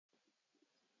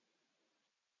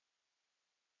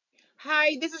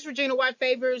Hi, this is Regina White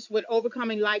Favors with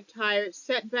Overcoming Life Tired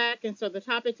Setback. And so the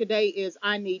topic today is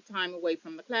I need time away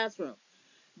from the classroom.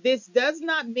 This does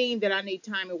not mean that I need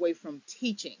time away from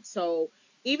teaching. So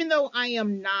even though I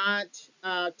am not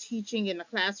teaching in the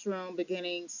classroom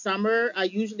beginning summer, I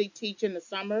usually teach in the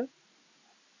summer.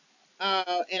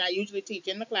 And I usually teach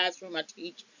in the classroom. I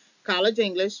teach college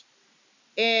English.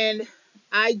 And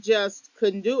I just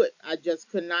couldn't do it. I just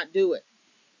could not do it.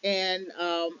 And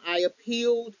I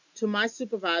appealed to my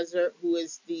supervisor, who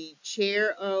is the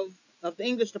chair of the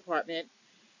English department,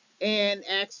 and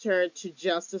asked her to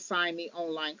just assign me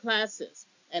online classes.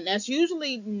 And that's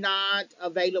usually not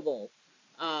available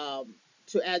um,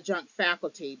 to adjunct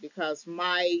faculty because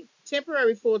my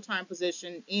temporary full time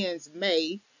position ends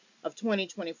May of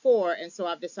 2024. And so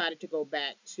I've decided to go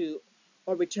back to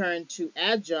or return to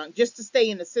adjunct just to stay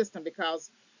in the system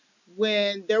because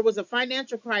when there was a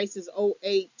financial crisis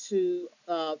 08 to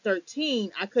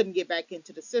 13, I couldn't get back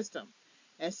into the system.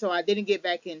 And so I didn't get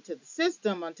back into the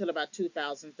system until about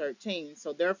 2013.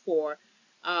 So therefore,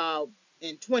 uh,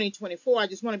 in 2024, I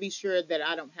just want to be sure that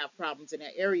I don't have problems in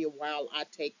that area while I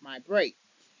take my break.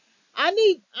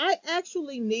 I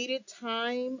actually needed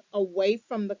time away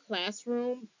from the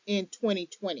classroom in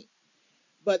 2020,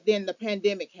 but then the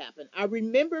pandemic happened. I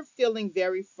remember feeling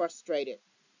very frustrated.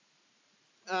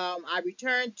 I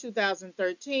returned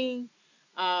 2013,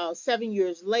 7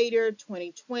 years later,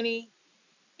 2020.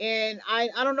 And I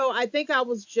don't know, I think I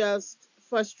was just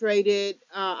frustrated.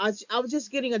 I was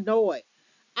just getting annoyed.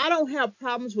 I don't have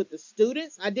problems with the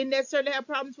students. I didn't necessarily have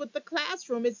problems with the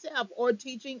classroom itself or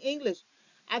teaching English.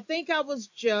 I think I was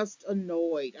just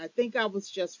annoyed. I think I was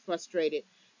just frustrated.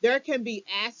 There can be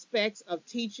aspects of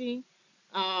teaching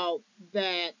uh,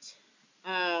 that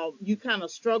you kind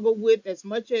of struggle with as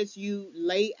much as you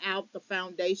lay out the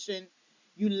foundation,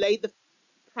 you lay the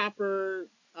proper,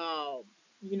 uh,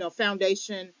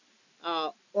 foundation,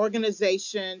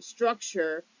 organization,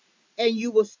 structure, and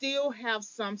you will still have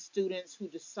some students who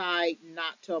decide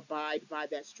not to abide by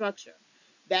that structure.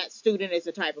 That student is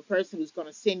the type of person who's going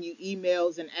to send you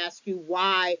emails and ask you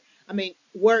why. I mean,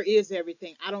 where is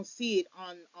everything? I don't see it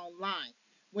online.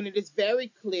 When it is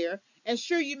very clear, and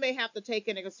sure, you may have to take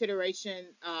into consideration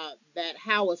that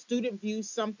how a student views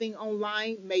something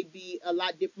online may be a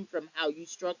lot different from how you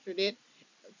structured it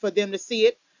for them to see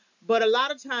it. But a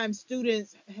lot of times,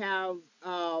 students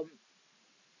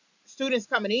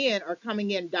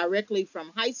coming in directly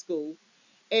from high school,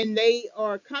 and they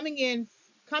are coming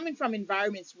from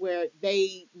environments where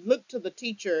they look to the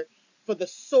teacher for the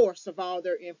source of all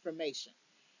their information,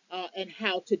 and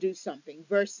how to do something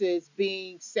versus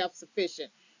being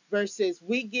self-sufficient, versus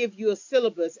we give you a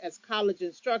syllabus as college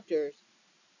instructors.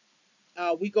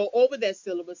 We go over that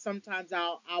syllabus. Sometimes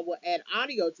I will add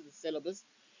audio to the syllabus,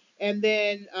 and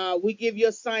then we give you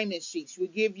assignment sheets. We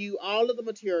give you all of the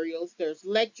materials. There's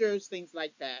lectures, things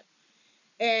like that.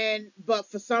 And but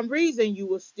for some reason, you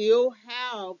will still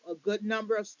have a good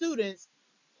number of students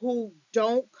who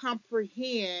don't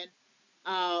comprehend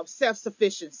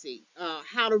self-sufficiency,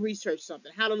 how to research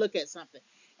something, how to look at something.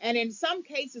 And in some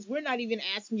cases, we're not even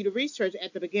asking you to research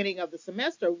at the beginning of the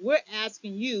semester. We're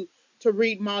asking you to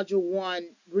read module one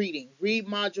reading, read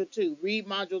module two, read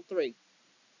module three,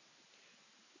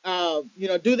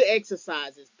 do the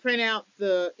exercises, print out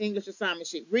the English assignment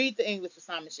sheet, read the English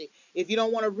assignment sheet. If you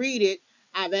don't want to read it,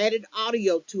 I've added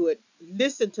audio to it.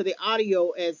 Listen to the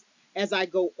audio as I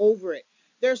go over it.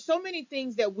 There's so many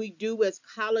things that we do as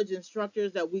college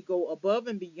instructors that we go above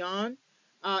and beyond,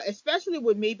 especially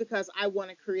with me because I want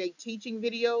to create teaching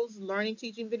videos, learning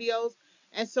teaching videos.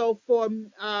 And so for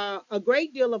a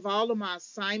great deal of all of my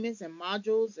assignments and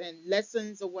modules and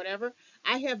lessons or whatever,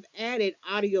 I have added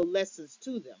audio lessons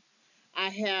to them. I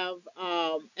have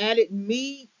added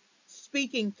me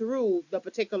speaking through the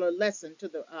particular lesson to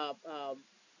the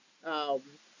um,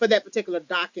 for that particular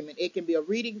document. It can be a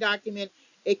reading document.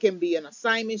 It can be an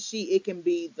assignment sheet. It can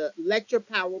be the lecture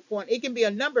PowerPoint. It can be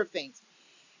a number of things.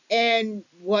 And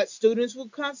what students will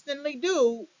constantly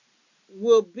do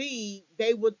will be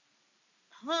they would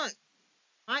hunt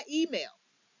my email.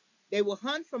 They will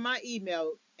hunt for my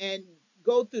email and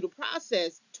go through the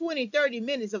process, 20, 30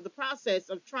 minutes of the process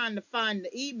of trying to find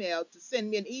the email to send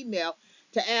me an email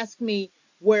to ask me,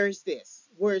 where's this?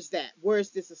 Where's that? Where's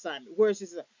this assignment? Where's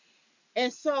this?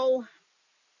 And so,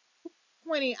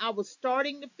 20, I was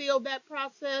starting to feel that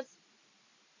process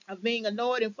of being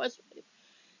annoyed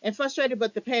and frustrated,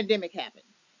 but the pandemic happened.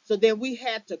 So then we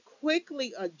had to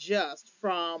quickly adjust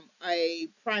from a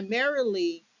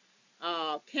primarily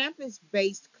campus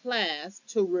based class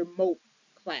to remote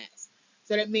class.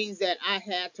 So that means that I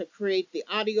had to create the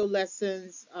audio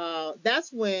lessons.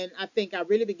 That's when I think I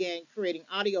really began creating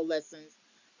audio lessons,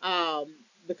 um,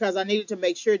 because I needed to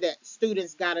make sure that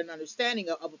students got an understanding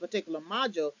of a particular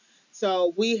module.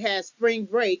 So we had spring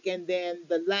break, and then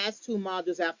the last two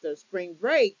modules after spring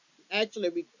break actually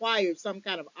required some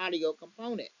kind of audio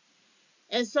component.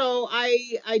 And so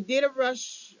I did a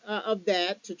rush of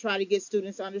that to try to get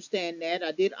students to understand that.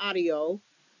 I did audio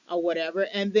or whatever.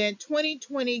 And then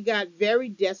 2020 got very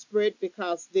desperate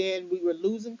because then we were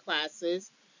losing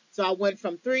classes. So I went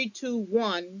from 3 to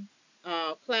 1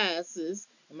 classes.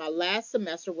 And my last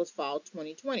semester was fall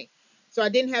 2020. So I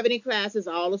didn't have any classes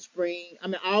all of spring, I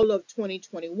mean, all of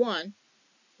 2021,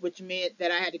 which meant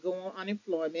that I had to go on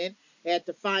unemployment. I had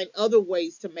to find other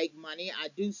ways to make money. I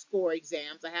do score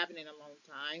exams. I haven't in a long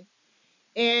time.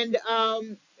 And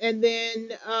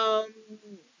then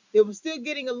it was still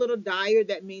getting a little dire.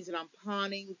 That means that I'm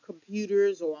pawning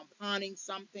computers, or I'm pawning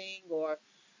something, or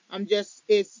I'm just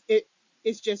it's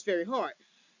just very hard.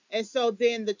 And so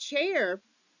then the chair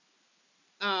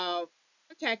uh,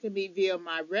 contacted me via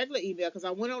my regular email, because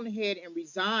I went on ahead and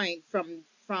resigned from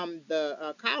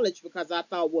the college, because I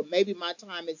thought, well, maybe my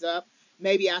time is up.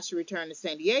 Maybe I should return to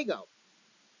San Diego.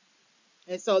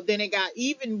 And so then it got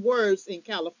even worse in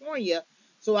California.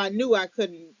 So I knew I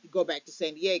couldn't go back to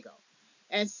San Diego.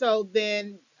 And so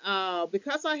then,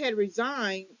 because I had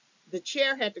resigned, the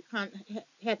chair had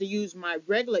to use my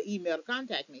regular email to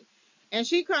contact me. And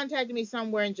she contacted me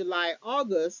somewhere in July,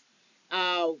 August.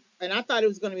 And I thought it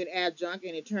was going to be an adjunct,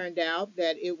 and it turned out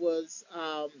that it was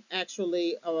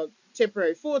actually a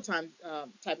temporary full-time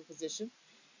type of position.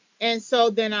 And so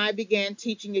then I began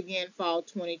teaching again fall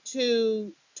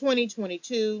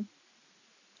 2022,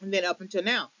 and then up until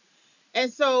now.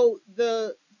 And so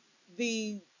the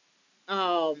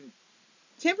um,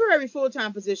 temporary full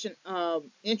time position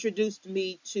introduced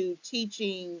me to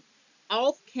teaching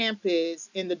off campus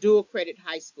in the dual credit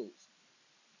high schools.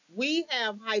 We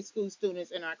have high school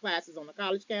students in our classes on the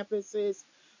college campuses,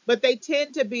 but they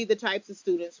tend to be the types of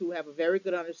students who have a very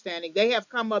good understanding. They have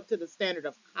come up to the standard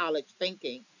of college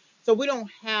thinking. So we don't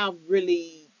have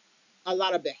really a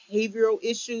lot of behavioral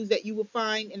issues that you will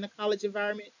find in the college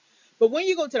environment. But when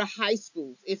you go to the high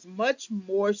schools, it's much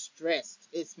more stressed.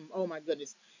 It's, oh my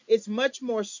goodness, it's much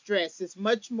more stressed. It's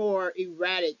much more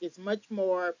erratic. It's much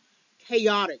more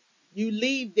chaotic. You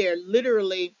leave there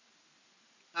literally,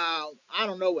 I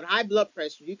don't know, with high blood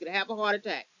pressure. You could have a heart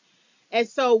attack. And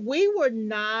so we were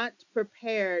not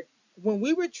prepared when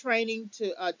we were training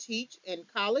to teach in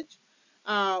college,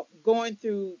 going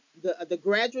through the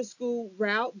graduate school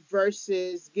route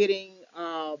versus getting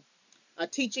a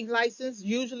teaching license.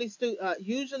 Usually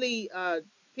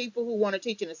people who want to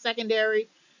teach in a secondary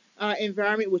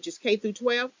environment, which is K through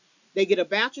 12, they get a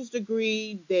bachelor's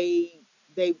degree. They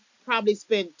probably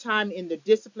spend time in the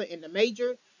discipline in the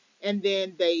major, and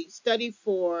then they study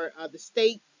for the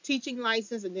state teaching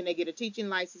license, and then they get a teaching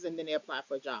license, and then they apply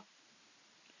for a job.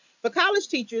 For college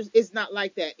teachers, it's not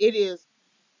like that. It is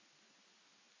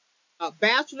a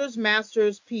bachelor's,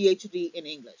 master's, PhD in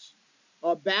English,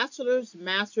 or bachelor's,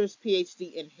 master's,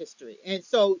 PhD in history. And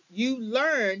so you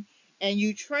learn and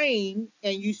you train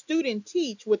and you student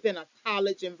teach within a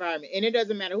college environment. And it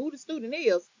doesn't matter who the student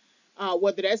is,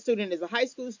 whether that student is a high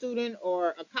school student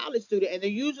or a college student, and they're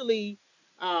usually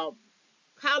uh,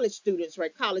 college students,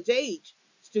 right? College age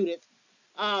students.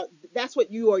 Uh, that's what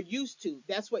you are used to.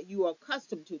 That's what you are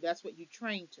accustomed to. That's what you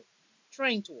train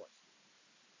towards.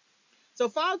 So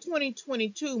fall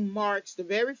 2022 marks the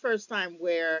very first time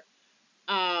where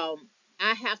I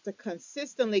have to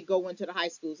consistently go into the high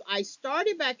schools. I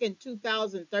started back in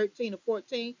 2013 or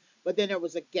 14, but then there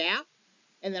was a gap,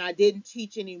 and then I didn't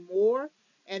teach anymore.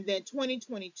 And then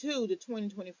 2022 to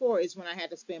 2024 is when I had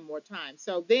to spend more time.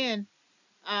 So then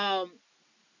um,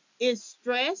 it's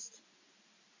stressed.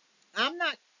 I'm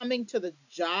not coming to the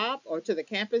job or to the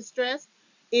campus stress.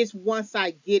 Is once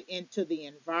I get into the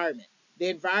environment. The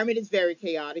environment is very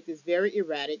chaotic. It's very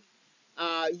erratic.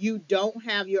 You don't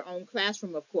have your own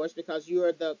classroom, of course, because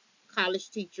you're the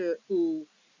college teacher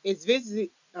is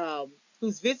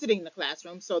who's visiting the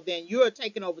classroom. So then you're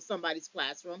taking over somebody's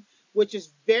classroom, which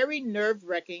is very nerve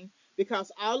wracking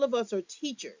because all of us are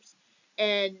teachers,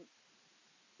 and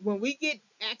when we get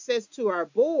access to our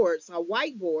boards, our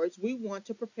whiteboards, we want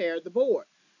to prepare the board.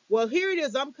 Well, here it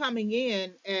is. I'm coming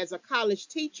in as a college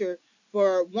teacher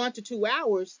for 1 to 2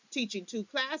 hours teaching two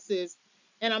classes,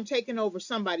 and I'm taking over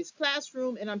somebody's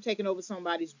classroom and I'm taking over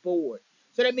somebody's board.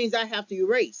 So that means I have to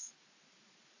erase.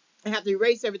 I have to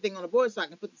erase everything on the board so I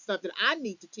can put the stuff that I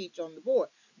need to teach on the board.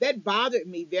 That bothered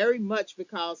me very much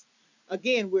because,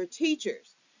 again, we're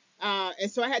teachers. And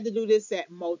so I had to do this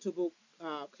at multiple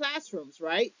classrooms,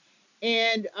 right?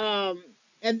 And um,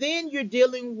 and then you're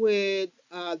dealing with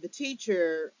the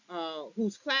teacher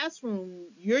whose classroom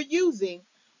you're using,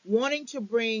 wanting to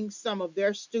bring some of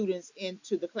their students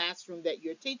into the classroom that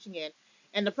you're teaching in.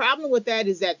 And the problem with that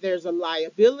is that there's a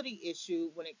liability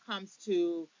issue when it comes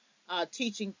to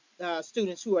teaching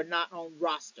students who are not on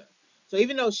roster. So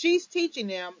even though she's teaching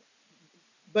them,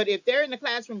 but if they're in the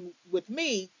classroom with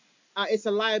me, it's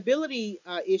a liability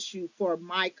issue for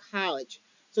my college.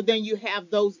 So then you have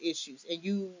those issues, and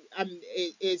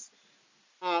it's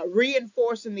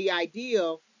reinforcing the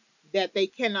idea that they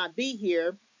cannot be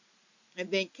here,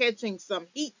 and then catching some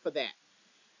heat for that.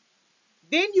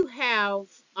 Then you have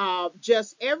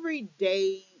just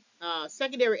everyday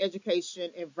secondary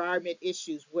education environment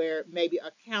issues where maybe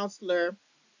a counselor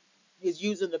is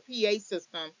using the PA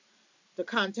system to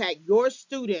contact your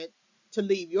student to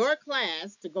leave your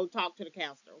class to go talk to the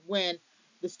counselor when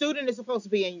the student is supposed to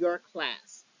be in your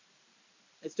class.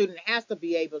 The student has to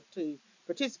be able to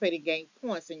participate and gain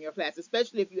points in your class,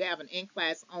 especially if you have an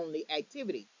in-class only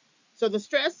activity. So the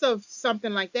stress of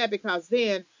something like that, because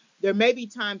then there may be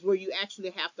times where you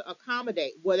actually have to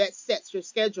accommodate, well, that sets your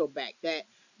schedule back.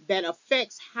 That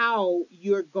affects how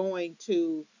you're going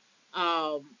to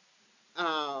um,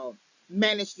 uh,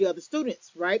 manage the other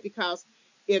students, right? Because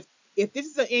if if this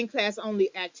is an in-class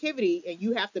only activity and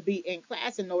you have to be in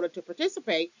class in order to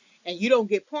participate, and you don't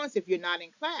get points if you're not in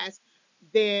class,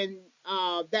 then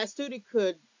that student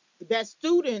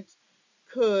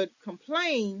could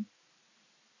complain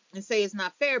and say it's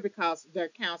not fair because their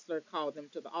counselor called them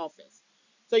to the office.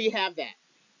 So you have that.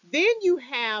 Then you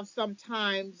have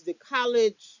sometimes the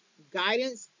college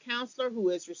guidance counselor who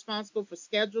is responsible for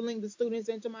scheduling the students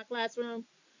into my classroom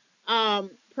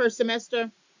per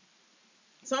semester.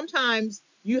 Sometimes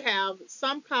you have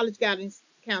some college guidance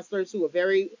counselors who are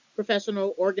very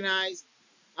professional, organized.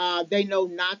 They know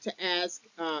not to ask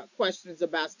questions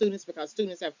about students because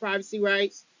students have privacy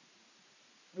rights,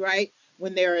 right?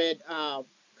 When they're at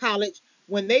college,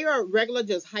 when they are regular,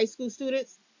 just high school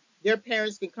students, their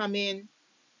parents can come in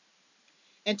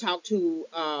and talk to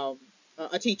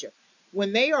a teacher.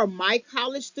 When they are my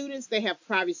college students, they have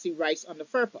privacy rights under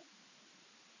FERPA.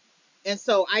 And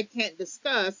so I can't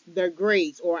discuss their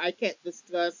grades or I can't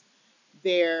discuss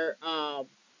their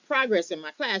progress in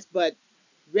my class. But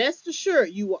rest assured,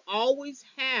 you will always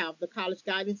have the college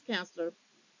guidance counselor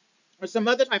or some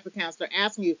other type of counselor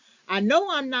asking you, I know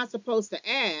I'm not supposed to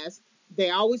ask.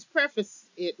 They always preface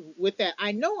it with that.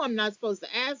 I know I'm not supposed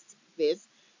to ask this.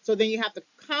 So then you have to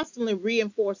constantly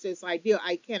reinforce this idea.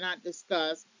 I cannot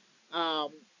discuss um,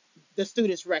 the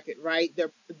student's record, right?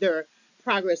 Their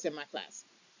progress in my class.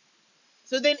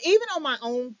 So then, even on my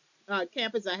own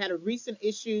campus, I had a recent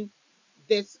issue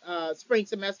this spring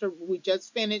semester we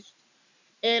just finished,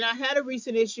 and I had a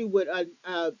recent issue with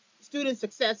a student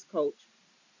success coach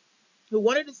who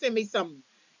wanted to send me some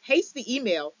hasty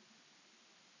email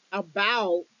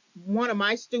about one of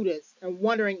my students and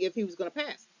wondering if he was going to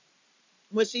pass.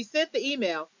 When she sent the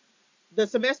email, the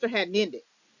semester hadn't ended.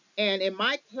 And in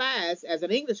my class, as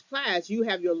an English class, you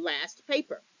have your last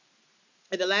paper.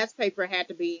 And the last paper had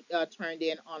to be turned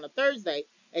in on a Thursday,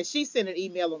 and she sent an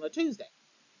email on a Tuesday.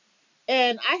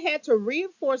 And I had to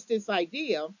reinforce this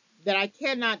idea that I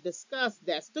cannot discuss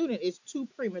that student. It's too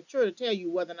premature to tell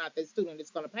you whether or not that student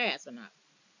is going to pass or not.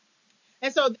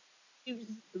 And so she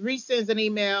resends an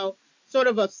email, sort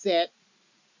of upset.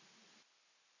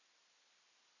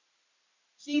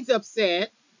 She's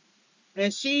upset,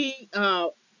 and she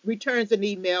returns an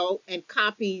email and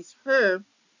copies her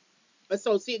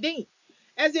associate dean,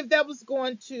 as if that was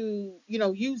going to,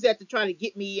 use that to try to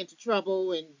get me into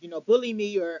trouble and, bully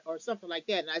me or something like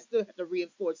that. And I still have to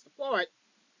reinforce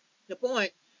the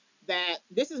point that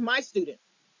this is my student.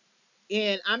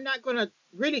 And I'm not going to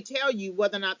really tell you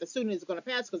whether or not the student is going to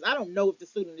pass because I don't know if the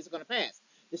student is going to pass.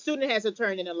 The student has to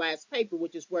turn in the last paper,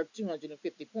 which is worth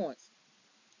 250 points.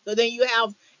 So then you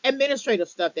have administrative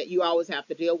stuff that you always have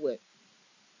to deal with.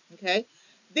 Okay.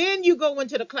 Then you go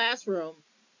into the classroom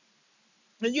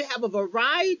and you have a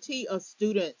variety of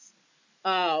students,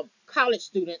 college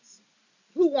students,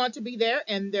 who want to be there,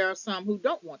 and there are some who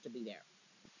don't want to be there.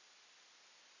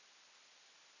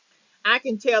 I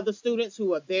can tell the students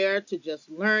who are there to just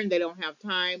learn. They don't have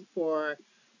time for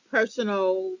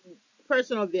personal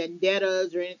personal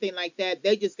vendettas or anything like that.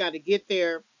 They just got to get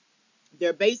their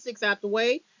basics out the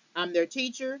way. I'm their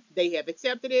teacher. They have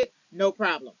accepted it. No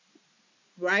problem.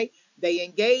 Right? They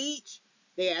engage.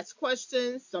 They ask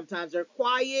questions. Sometimes they're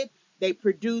quiet. They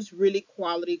produce really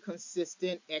quality,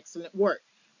 consistent, excellent work.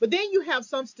 But then you have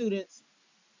some students,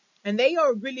 and they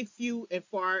are really few and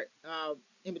far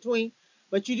in between,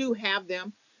 but you do have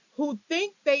them who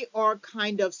think they are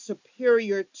kind of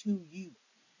superior to you.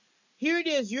 Here it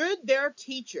is, you're their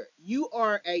teacher. You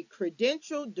are a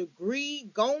credentialed degree,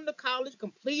 gone to college,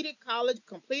 completed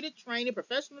training,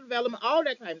 professional development, all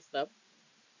that kind of stuff.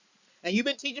 And you've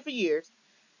been teaching for years.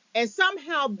 And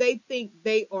somehow they think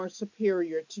they are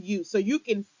superior to you. So you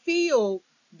can feel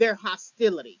their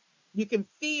hostility. You can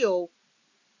feel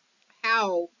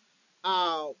how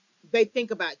uh, they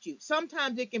think about you.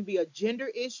 Sometimes it can be a gender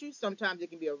issue, sometimes it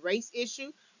can be a race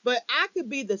issue, but I could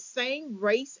be the same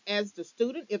race as the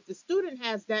student. If the student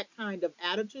has that kind of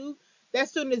attitude, that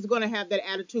student is going to have that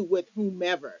attitude with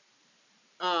whomever.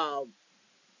 Um,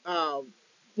 um,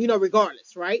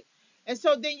 regardless, right? And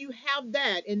so then you have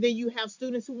that, and then you have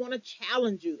students who want to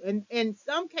challenge you. And in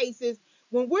some cases,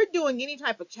 when we're doing any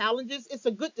type of challenges, it's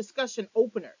a good discussion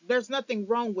opener. There's nothing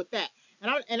wrong with that.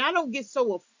 And I don't get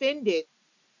so offended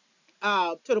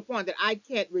to the point that I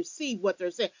can't receive what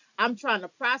they're saying. I'm trying to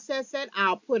process it.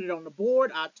 I'll put it on the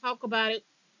board. I'll talk about it.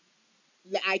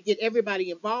 I get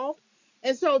everybody involved,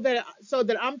 and so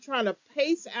that I'm trying to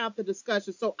pace out the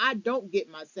discussion so I don't get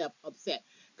myself upset,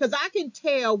 because I can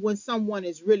tell when someone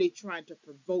is really trying to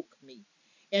provoke me,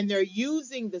 and they're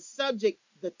using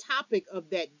the topic of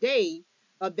that day,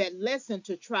 of that lesson,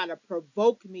 to try to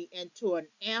provoke me into an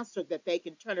answer that they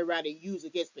can turn around and use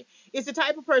against me. It's the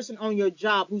type of person on your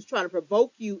job who's trying to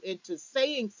provoke you into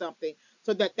saying something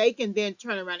so that they can then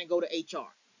turn around and go to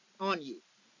HR on you.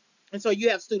 And so you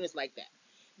have students like that.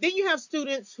 Then you have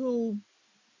students who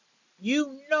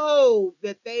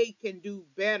that they can do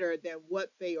better than what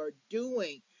they are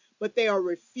doing, but they are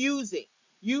refusing.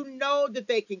 You know that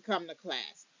they can come to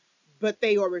class, but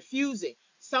they are refusing.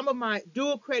 Some of my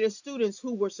dual credit students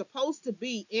who were supposed to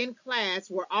be in class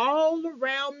were all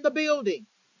around the building,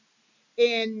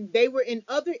 and they were in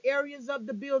other areas of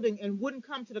the building and wouldn't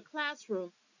come to the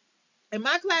classroom. And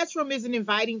my classroom is an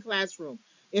inviting classroom.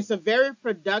 It's a very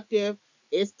productive,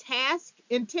 it's task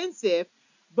intensive,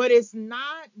 but it's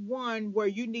not one where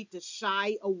you need to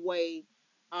shy away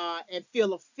and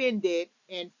feel offended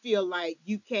and feel like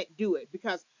you can't do it.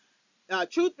 Because,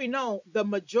 truth be known, the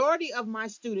majority of my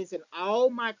students in all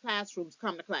my classrooms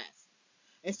come to class.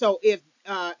 And so if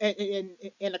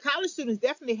and the college students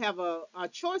definitely have a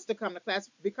choice to come to class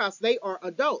because they are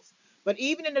adults. But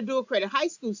even in the dual credit high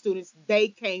school students, they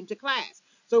came to class.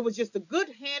 So it was just a good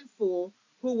handful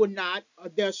who would not.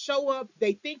 They'll show up.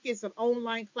 They think it's an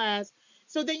online class.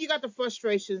 So then you got the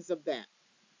frustrations of that.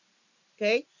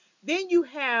 Okay. Then you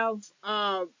have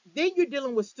then you're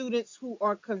dealing with students who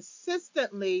are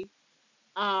consistently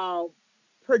uh,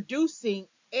 producing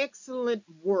excellent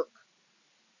work,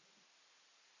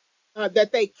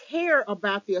 that they care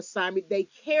about the assignment, they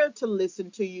care to listen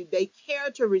to you, they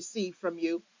care to receive from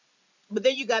you. But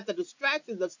then you got the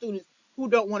distractions of students who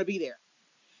don't want to be there.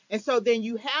 And so then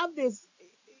you have this,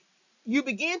 you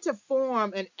begin to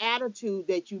form an attitude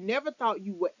that you never thought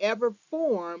you would ever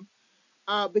form,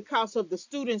 because of the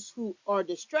students who are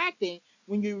distracting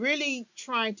when you're really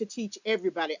trying to teach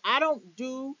everybody. I don't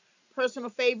do personal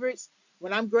favorites.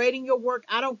 When I'm grading your work,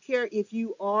 I don't care if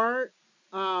you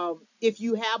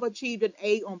have achieved an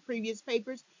A on previous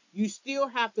papers, you still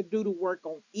have to do the work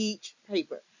on each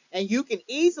paper. And you can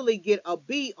easily get a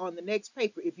B on the next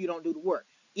paper if you don't do the work.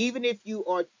 Even if you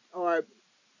are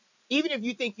even if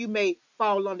you think you may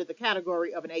fall under the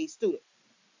category of an A student.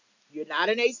 You're not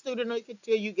an A student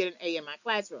until you get an A in my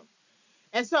classroom.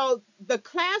 And so the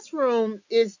classroom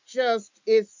is just,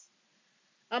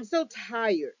 I'm so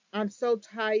tired. I'm so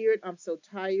tired. I'm so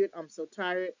tired. I'm so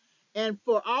tired. And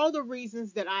for all the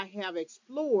reasons that I have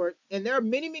explored, and there are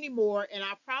many, many more, and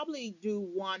I'll probably do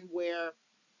one where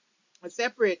a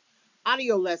separate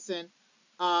audio lesson,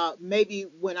 maybe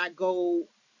when I go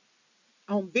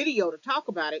on video to talk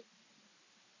about it,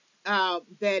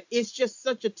 that it's just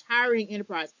such a tiring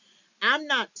enterprise. I'm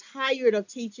not tired of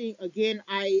teaching. Again,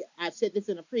 I said this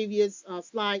in a previous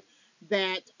slide,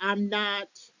 that I'm not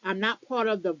part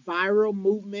of the viral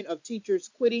movement of teachers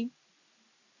quitting,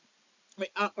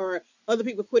 or other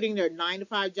people quitting their 9 to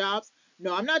 5 jobs.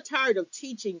 No, I'm not tired of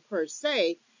teaching per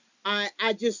se.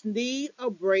 I just need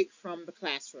a break from the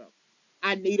classroom.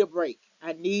 I need a break.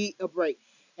 I need a break.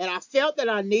 And I felt that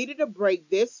I needed a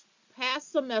break this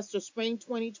past semester, spring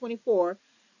 2024,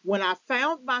 when I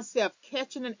found myself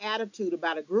catching an attitude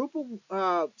about a group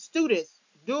of students,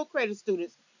 dual credit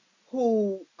students,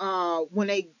 who, when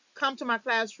they come to my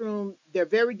classroom, they're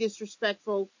very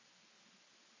disrespectful.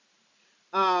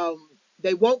 um,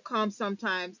 they won't come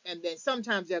sometimes, and then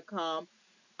sometimes they'll come.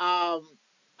 Um,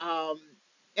 um,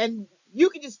 and you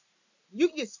can just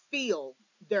feel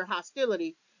their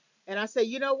hostility. And I say,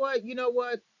 you know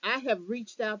what? I have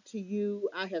reached out to you.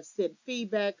 I have sent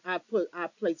feedback. I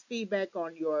placed feedback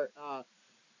on all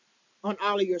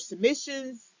of your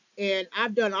submissions, and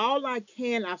I've done all I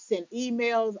can. I've sent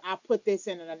emails. I put this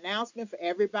in an announcement for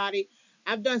everybody.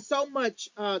 I've done so much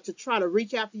to try to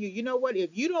reach out to you. You know what?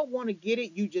 If you don't want to get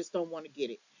it, you just don't want to get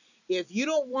it. If you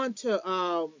don't want to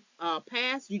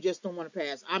pass, you just don't want to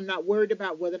pass. I'm not worried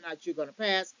about whether or not you're going to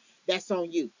pass. That's on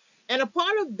you. And a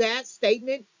part of that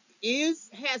statement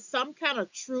has some kind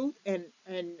of truth and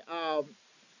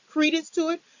credence to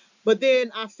it. But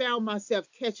then I found myself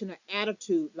catching an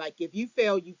attitude like, if you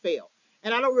fail, you fail.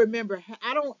 And I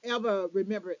don't ever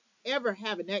remember ever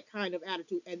having that kind of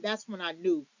attitude. And that's when I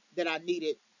knew that I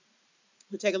needed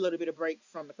to take a little bit of break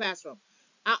from the classroom.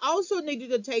 I also knew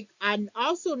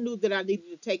that I needed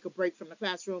to take a break from the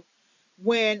classroom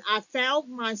when I found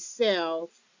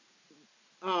myself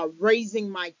raising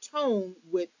my tone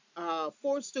with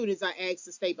four students I asked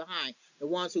to stay behind. The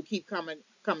ones who keep coming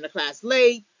to class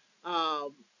late,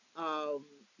 um, um,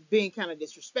 being kind of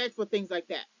disrespectful, things like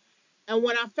that. And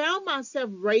when I found myself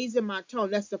raising my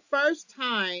tone, that's the first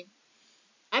time.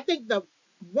 I think the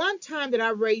one time that I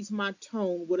raised my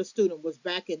tone with a student was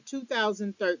back in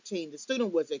 2013. The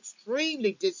student was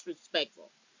extremely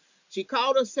disrespectful. She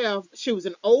was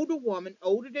an older woman,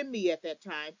 older than me at that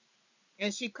time,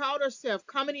 and she called herself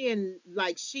coming in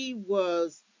like she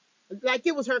was, like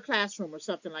it was her classroom or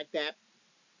something like that.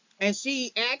 And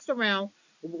she asked around,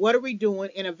 "What are we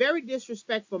doing?" in a very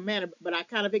disrespectful manner, but I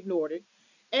kind of ignored it.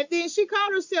 And then she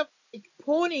called herself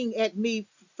pointing at me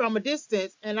from a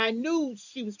distance, and I knew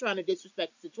she was trying to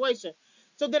disrespect the situation.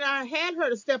 So then I had her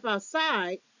to step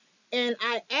outside, and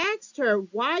I asked her,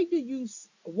 why did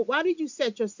you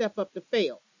set yourself up to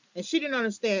fail?" And she didn't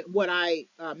understand what I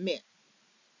meant.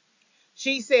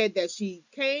 She said that she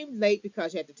came late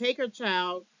because she had to take her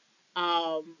child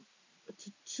um,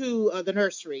 to the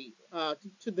nursery,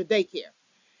 to the daycare.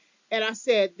 And I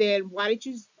said, then why did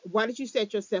you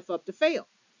set yourself up to fail?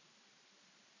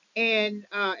 And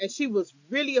she was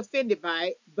really offended by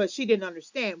it, but she didn't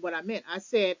understand what I meant. I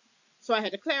said, so I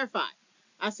had to clarify.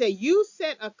 I said, you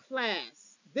set a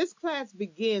class. This class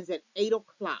begins at 8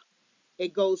 o'clock.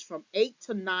 It goes from 8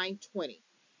 to 9:20.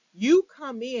 You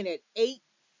come in at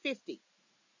 8:50.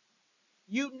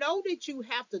 You know that you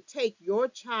have to take your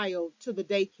child to the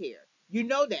daycare. You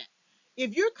know that.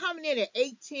 If you're coming in at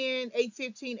 8:10,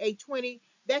 8:15, 8:20,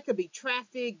 that could be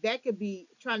traffic, that could be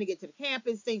trying to get to the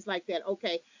campus, things like that.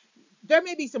 Okay, there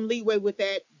may be some leeway with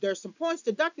that. There's some points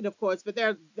deducted, of course, but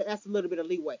that's a little bit of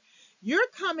leeway. You're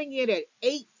coming in at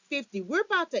 8:50. We're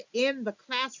about to end the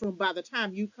classroom by the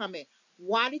time you come in.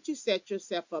 Why did you set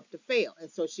yourself up to fail? And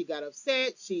so she got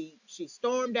upset. She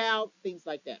stormed out, things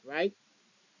like that, right?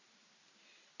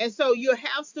 And so you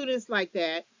have students like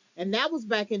that. And that was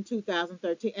back in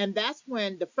 2013. And that's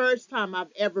when the first time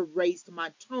I've ever raised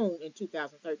my tone in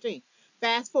 2013.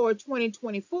 Fast forward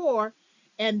 2024,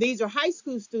 and these are high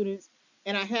school students,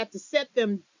 and I had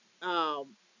to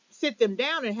um, sit them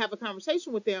down and have a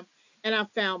conversation with them. And I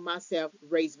found myself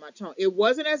raising my tone. It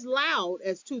wasn't as loud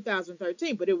as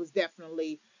 2013, but it was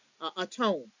definitely a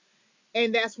tone.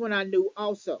 And that's when I knew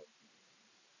also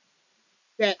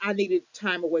that I needed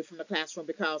time away from the classroom,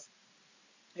 because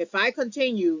if I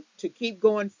continue to keep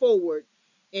going forward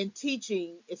in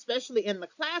teaching, especially in the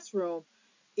classroom,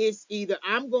 it's either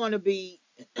I'm going to be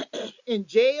in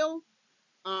jail,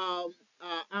 I'm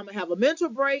going to have a mental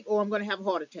break, or I'm going to have a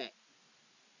heart attack.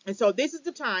 And so this is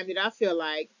the time that I feel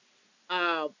like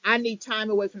I need time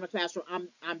away from the classroom.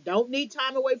 I don't need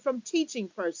time away from teaching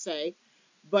per se,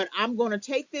 but I'm going to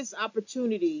take this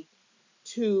opportunity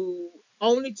to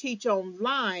only teach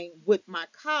online with my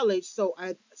college, so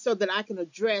that I can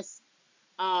address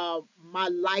my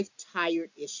life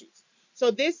tired issues. So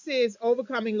this is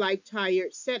overcoming life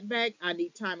tired setback. I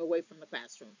need time away from the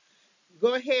classroom.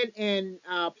 Go ahead and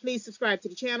please subscribe to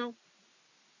the channel.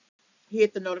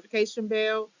 Hit the notification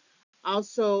bell.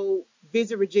 Also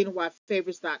visit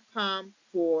reginawhitefavorites.com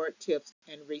for tips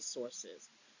and resources.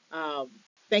 Um,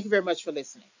 Thank you very much for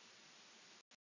listening.